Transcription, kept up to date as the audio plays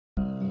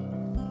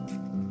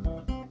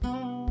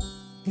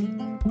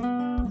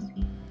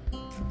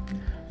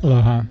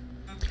Aloha.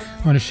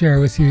 I want to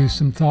share with you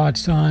some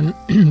thoughts on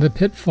the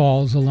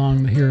pitfalls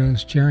along the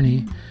hero's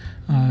journey.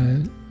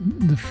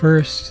 The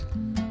first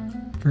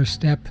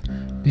step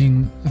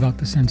being about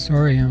the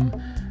sensorium,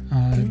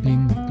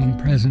 being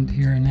present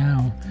here and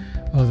now.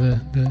 Well,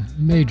 the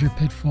major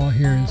pitfall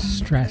here is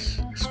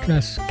stress.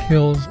 Stress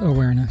kills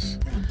awareness.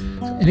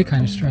 Any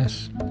kind of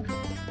stress.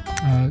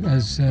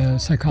 As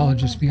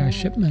psychologist V.I.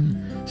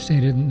 Shipman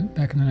stated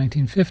back in the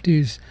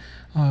 1950s,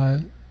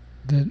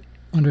 that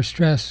under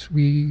stress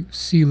we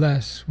see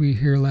less, we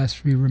hear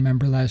less, we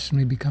remember less, and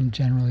we become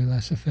generally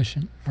less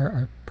efficient.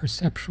 Our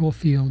perceptual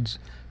fields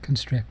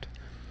constrict.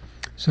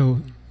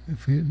 So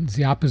it's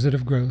the opposite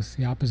of growth,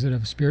 the opposite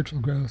of spiritual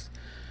growth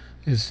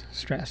is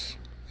stress.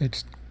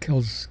 It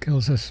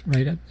kills us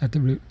right at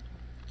the root.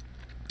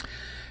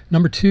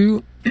 Number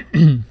two,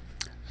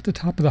 at the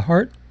top of the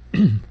heart,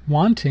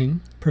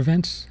 wanting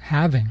prevents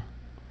having.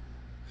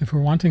 If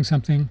we're wanting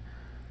something,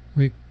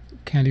 we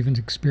can't even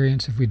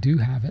experience if we do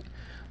have it.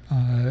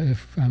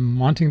 If I'm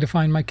wanting to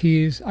find my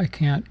keys, I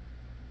can't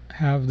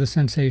have the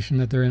sensation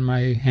that they're in my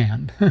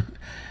hand.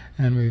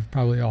 And we've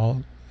probably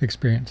all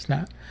experienced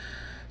that.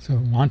 So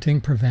wanting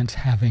prevents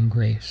having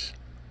grace,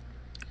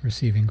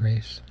 receiving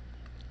grace.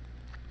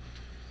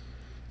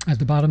 At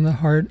the bottom of the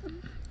heart,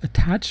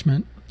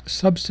 attachment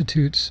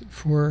substitutes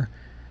for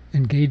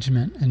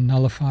engagement and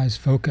nullifies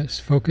focus.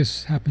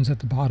 Focus happens at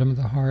the bottom of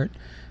the heart.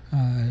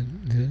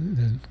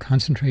 The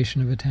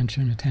concentration of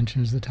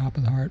attention is the top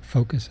of the heart,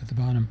 focus at the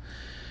bottom.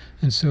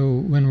 And so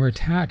when we're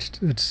attached,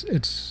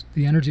 it's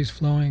the energy is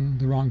flowing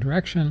the wrong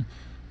direction.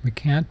 We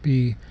can't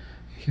be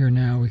here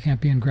now. We can't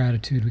be in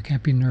gratitude. We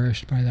can't be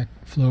nourished by that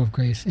flow of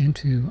grace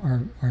into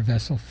our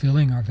vessel,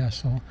 filling our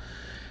vessel.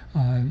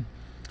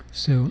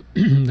 So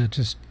that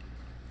just,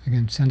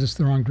 again, sends us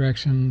the wrong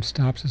direction,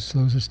 stops us,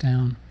 slows us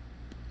down.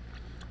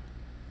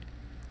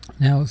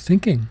 Now,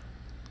 thinking,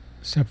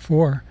 step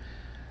 4.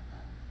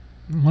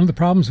 One of the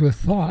problems with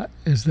thought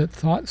is that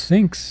thought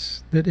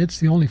thinks that it's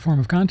the only form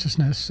of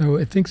consciousness, so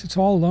it thinks it's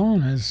all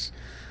alone, as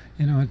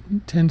it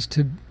tends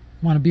to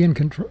want to be in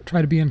control,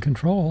 try to be in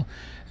control,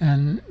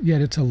 and yet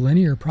it's a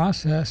linear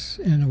process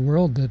in a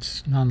world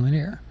that's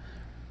nonlinear,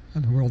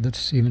 a world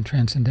that's even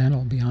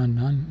transcendental, beyond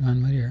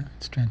nonlinear.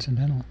 It's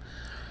transcendental.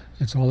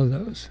 It's all of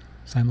those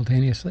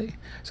simultaneously.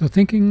 So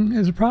thinking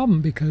is a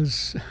problem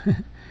because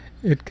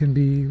it can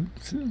be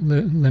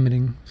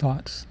limiting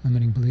thoughts,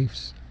 limiting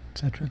beliefs,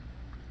 etc.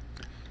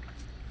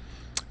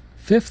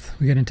 Fifth,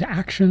 we get into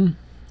action,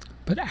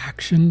 but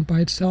action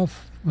by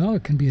itself, well,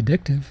 it can be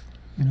addictive.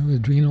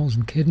 Adrenals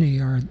and kidney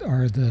are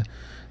the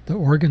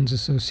organs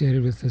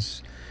associated with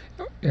this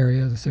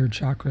area, the third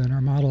chakra in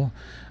our model,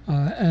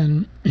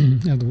 and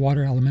the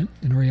water element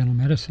in Oriental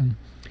medicine.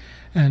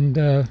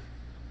 And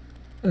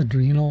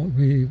adrenal,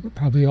 we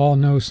probably all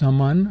know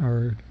someone,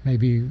 or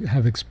maybe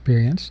have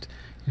experienced,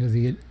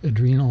 the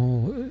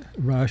adrenal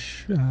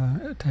rush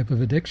type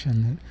of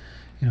addiction.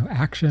 That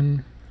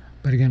action,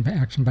 but again,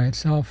 action by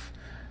itself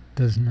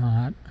does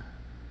not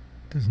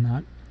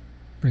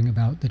bring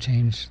about the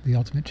change, the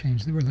ultimate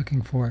change that we're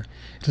looking for.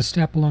 It's a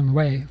step along the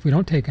way. If we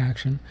don't take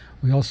action,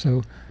 we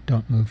also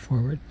don't move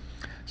forward.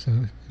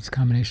 So it's a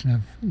combination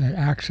of that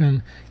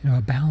action,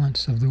 a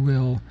balance of the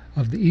will,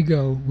 of the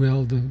ego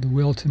will, the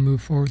will to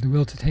move forward, the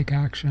will to take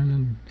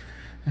action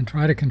and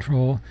try to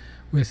control,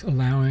 with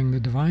allowing the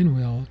divine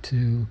will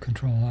to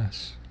control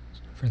us,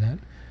 for that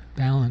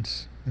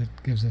balance that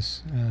gives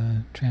us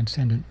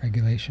transcendent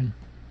regulation.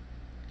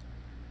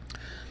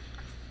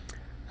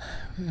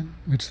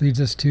 Which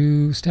leads us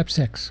to step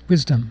 6,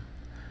 wisdom.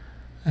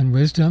 And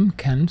wisdom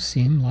can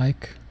seem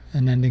like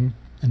an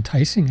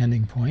enticing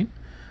ending point,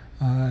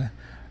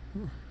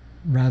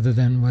 rather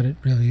than what it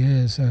really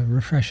is, a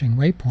refreshing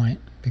waypoint,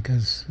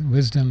 because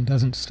wisdom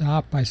doesn't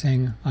stop by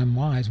saying, I'm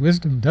wise.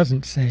 Wisdom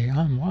doesn't say,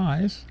 I'm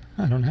wise.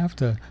 I don't have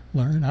to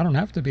learn. I don't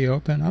have to be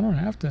open. I don't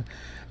have to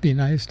be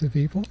nice to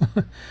people.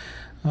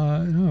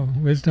 No,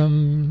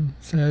 wisdom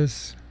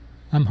says,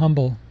 I'm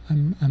humble.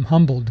 I'm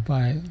humbled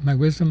by, my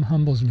wisdom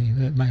humbles me.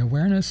 That my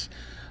awareness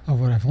of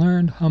what I've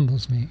learned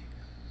humbles me.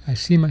 I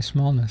see my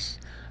smallness.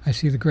 I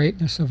see the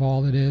greatness of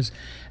all that is,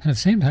 and at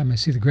the same time I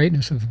see the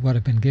greatness of what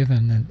I've been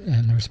given,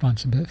 and the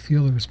responsibility,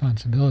 feel the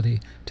responsibility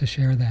to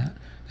share that.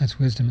 That's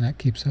wisdom, and that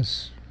keeps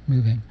us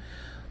moving.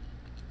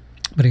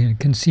 But again, it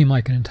can seem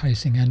like an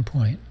enticing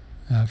endpoint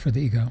for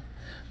the ego.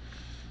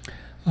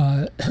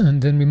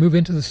 And then we move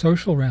into the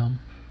social realm,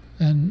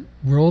 and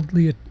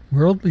worldly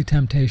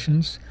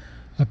temptations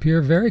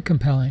appear very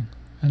compelling,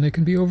 and they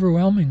can be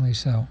overwhelmingly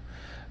so.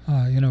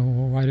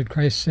 Why did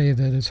Christ say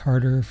that it's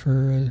harder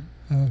for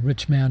a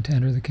rich man to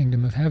enter the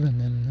kingdom of heaven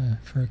than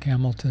for a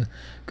camel to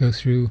go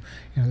through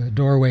the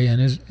doorway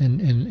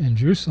in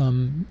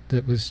Jerusalem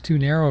that was too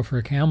narrow for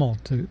a camel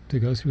to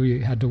go through? You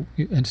had to,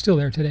 and still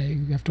there today,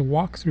 you have to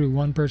walk through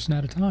one person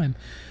at a time.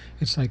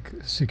 It's like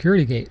a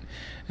security gate.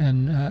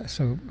 And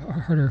so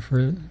harder for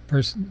a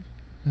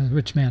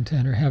rich man to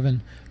enter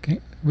heaven,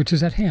 which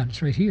is at hand.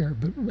 It's right here,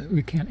 but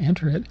we can't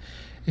enter it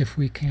if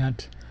we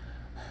can't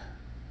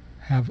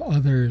have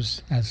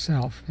others as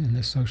self in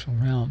this social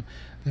realm,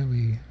 that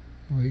we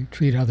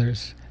treat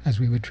others as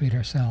we would treat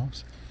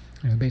ourselves.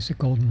 Basic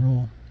golden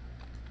rule.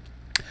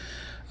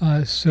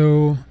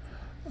 Then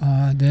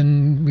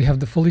we have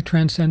the fully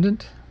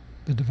transcendent,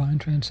 the divine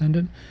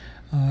transcendent.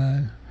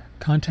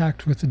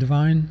 Contact with the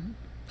divine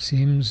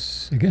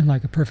seems, again,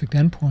 like a perfect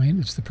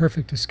endpoint. It's the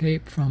perfect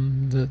escape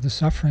from the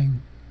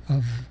suffering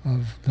of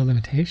the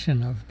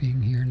limitation of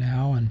being here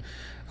now, and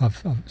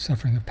of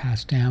suffering of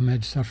past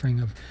damage, suffering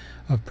of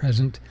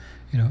present,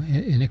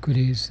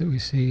 iniquities that we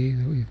see,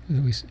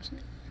 that we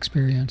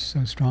experience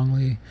so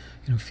strongly,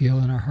 feel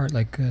in our heart,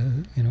 like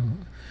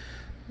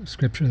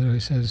scripture that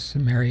always says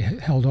Mary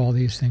held all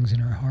these things in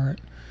her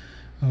heart.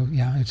 Oh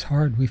yeah, it's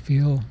hard. We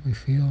feel,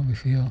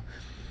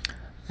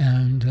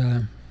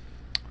 and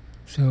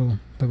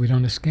but we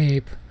don't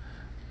escape.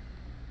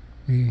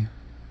 We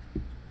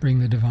bring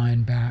the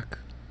divine back,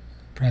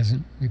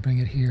 present. We bring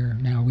it here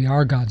now. We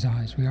are God's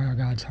eyes. We are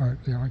God's heart.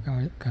 We are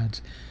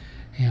God's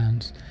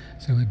hands.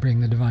 So we bring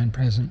the divine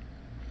present.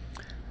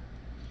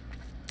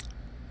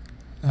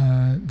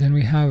 Then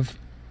we have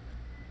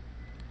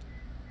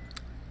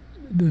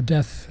the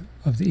death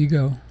of the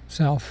ego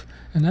self,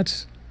 and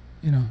that's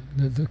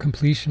the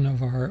completion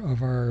of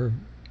our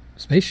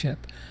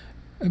spaceship.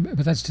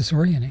 But that's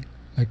disorienting.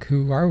 Like,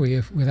 who are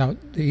we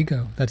without the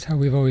ego? That's how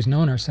we've always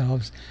known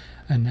ourselves,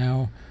 and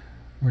now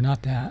we're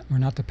not that. We're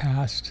not the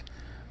past.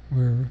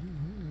 We're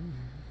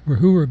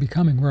who we're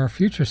becoming. We're our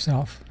future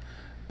self.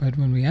 But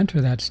when we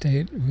enter that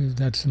state,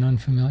 that's an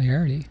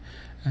unfamiliarity,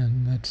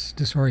 and that's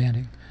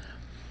disorienting.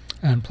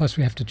 And plus,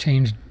 we have to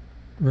change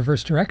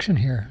reverse direction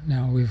here.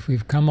 Now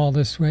we've come all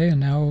this way, and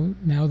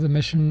now the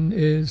mission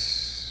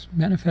is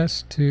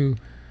manifest to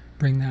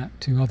bring that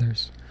to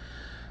others.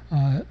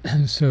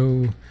 And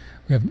so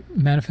we have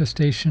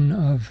manifestation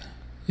of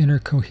inner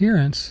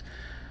coherence.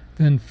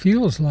 Then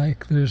feels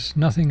like there's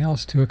nothing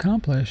else to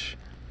accomplish,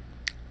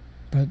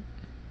 but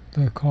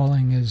the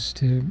calling is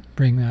to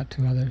bring that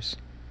to others,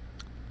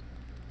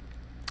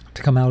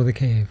 to come out of the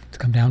cave, to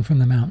come down from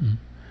the mountain.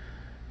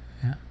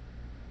 Yeah.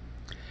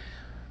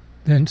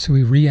 Then so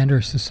we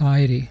re-enter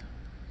society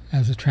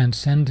as a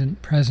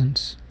transcendent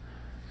presence,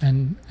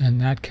 and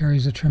that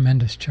carries a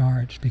tremendous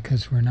charge,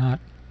 because we're not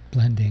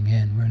blending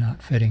in, we're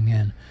not fitting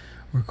in,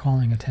 we're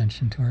calling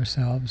attention to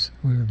ourselves,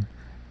 we're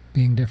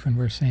being different,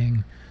 we're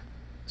seeing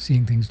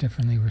things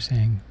differently, we're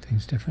saying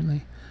things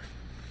differently.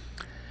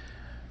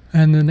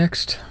 And the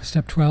next,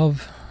 step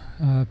 12,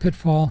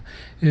 pitfall,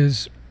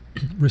 is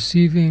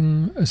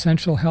receiving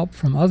essential help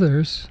from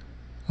others,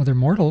 other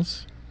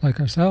mortals like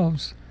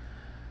ourselves,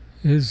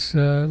 is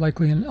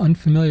likely an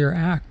unfamiliar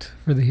act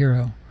for the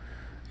hero.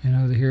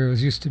 The hero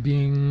is used to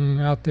being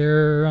out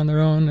there on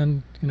their own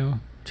and,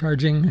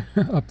 charging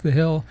up the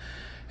hill,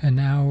 and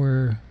now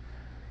we're,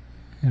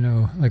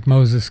 like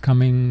Moses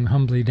coming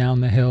humbly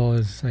down the hill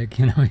is like,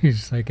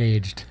 he's like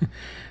aged.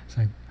 It's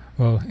like,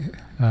 well,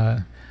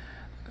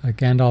 like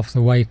Gandalf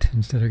the White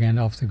instead of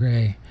Gandalf the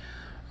Grey.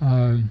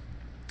 And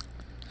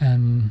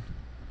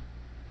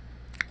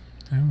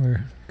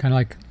we're kind of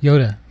like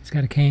Yoda. He's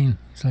got a cane.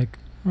 He's like,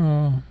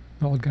 oh,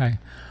 the old guy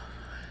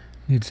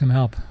needs some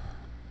help.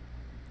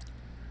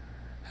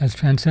 Has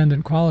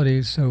transcendent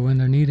qualities, so when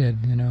they're needed,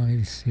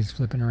 he's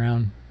flipping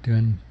around,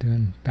 doing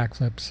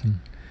backflips, and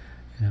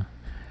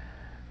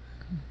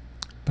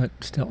but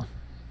still,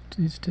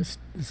 he's just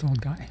this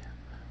old guy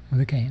with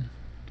a cane.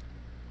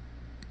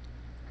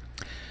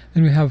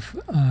 Then we have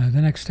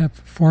the next step: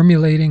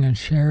 formulating and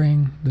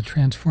sharing the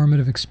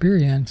transformative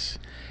experience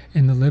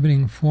in the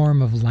limiting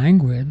form of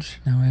language.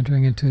 Now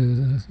entering into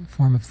the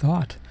form of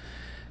thought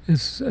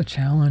is a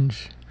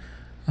challenge,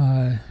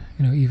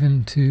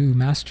 even to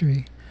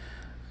mastery.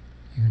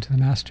 Even to the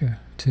master,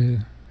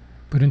 to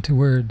put into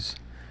words.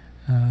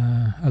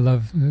 I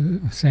love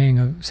the saying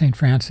of St.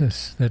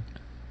 Francis that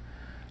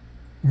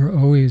we're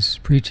always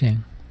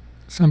preaching.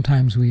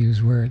 Sometimes we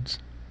use words.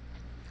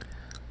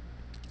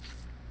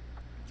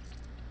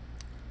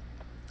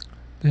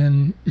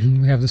 Then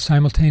we have the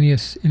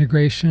simultaneous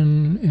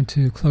integration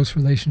into close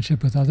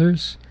relationship with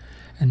others,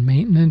 and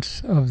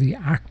maintenance of the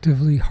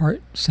actively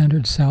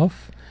heart-centered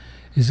self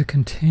is a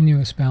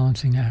continuous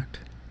balancing act.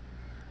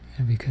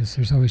 Because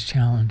there's always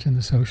challenge in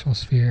the social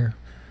sphere,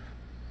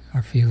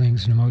 our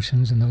feelings and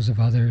emotions and those of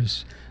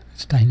others.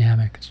 It's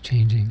dynamic, it's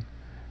changing,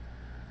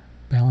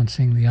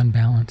 balancing the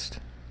unbalanced.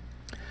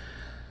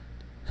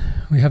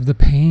 We have the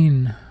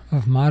pain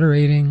of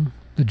moderating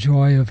the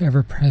joy of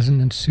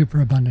ever-present and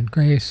superabundant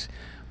grace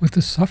with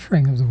the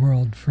suffering of the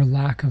world for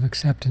lack of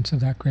acceptance of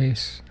that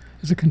grace.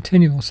 Is a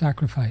continual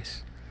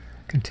sacrifice,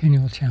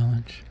 continual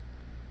challenge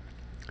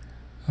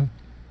of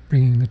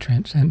bringing the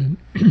transcendent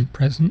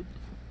present.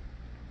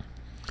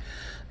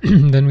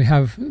 Then we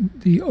have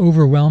the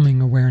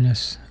overwhelming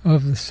awareness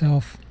of the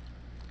self,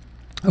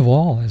 of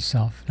all as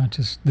self, not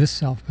just this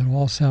self, but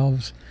all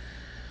selves,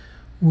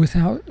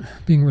 without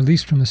being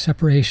released from the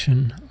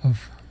separation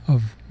of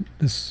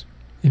this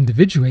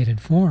individuated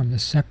form,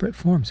 this separate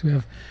form. So we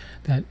have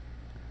that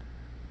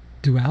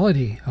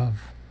duality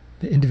of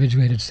the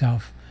individuated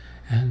self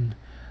and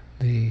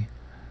the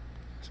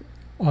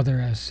other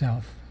as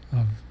self,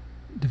 of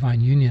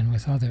divine union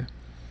with other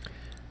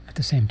at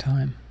the same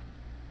time.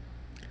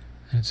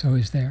 And it's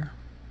always there.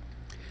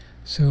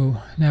 So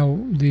now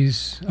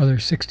these other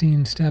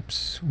 16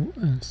 steps,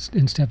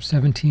 in step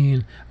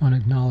 17, I want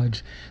to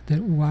acknowledge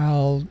that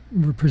while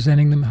we're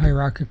presenting them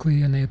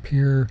hierarchically, and they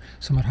appear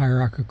somewhat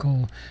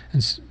hierarchical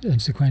and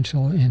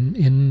sequential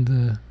in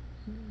the,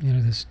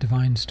 this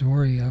divine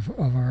story of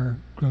our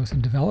growth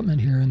and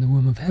development here in the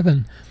womb of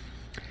heaven,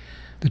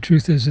 the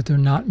truth is that they're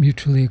not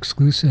mutually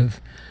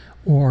exclusive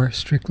or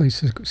strictly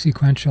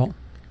sequential.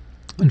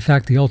 In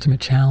fact, the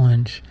ultimate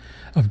challenge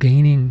of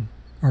gaining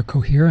our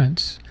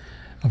coherence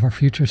of our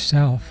future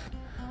self,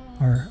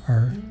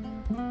 our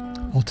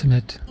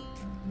ultimate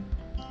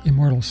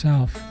immortal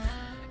self,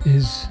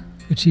 is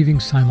achieving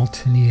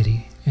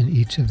simultaneity in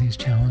each of these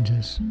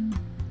challenges.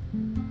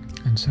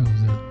 And so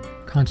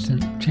the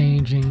constant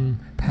changing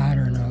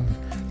pattern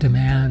of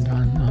demand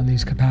on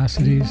these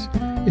capacities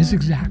is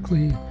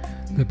exactly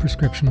the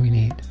prescription we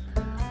need.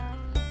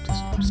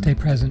 Just stay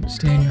present,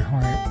 stay in your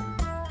heart,